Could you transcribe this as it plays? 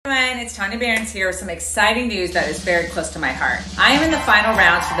it's Tanya Behrens here with some exciting news that is very close to my heart. I am in the final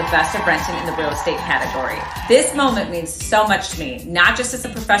rounds for the Best of Renton in the real estate category. This moment means so much to me, not just as a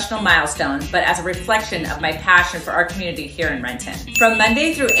professional milestone, but as a reflection of my passion for our community here in Renton. From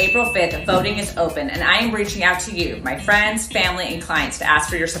Monday through April 5th, voting is open, and I am reaching out to you, my friends, family, and clients to ask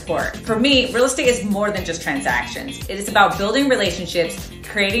for your support. For me, real estate is more than just transactions. It is about building relationships,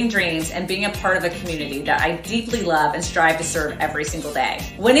 creating dreams, and being a part of a community that I deeply love and strive to serve every single day.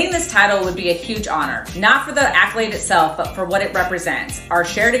 Winning this title would be a huge honor, not for the accolade itself, but for what it represents. Our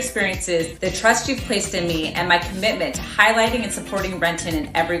shared experiences, the trust you've placed in me, and my commitment to highlighting and supporting Renton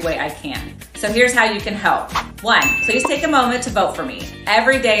in every way I can. So here's how you can help. 1, please take a moment to vote for me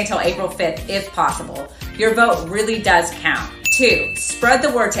every day until April 5th, if possible. Your vote really does count. 2, spread the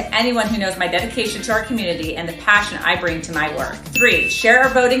word to anyone who knows my dedication to our community and the passion I bring to my work. 3, share our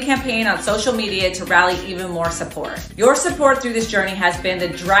voting campaign on social media to rally even more support. Your support through this journey has been the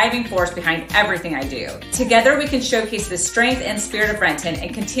driving force behind everything I do. Together we can showcase the strength and spirit of Renton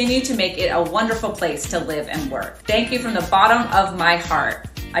and continue to make it a wonderful place to live and work. Thank you from the bottom of my heart.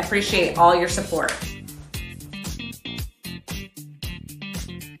 I appreciate all your support.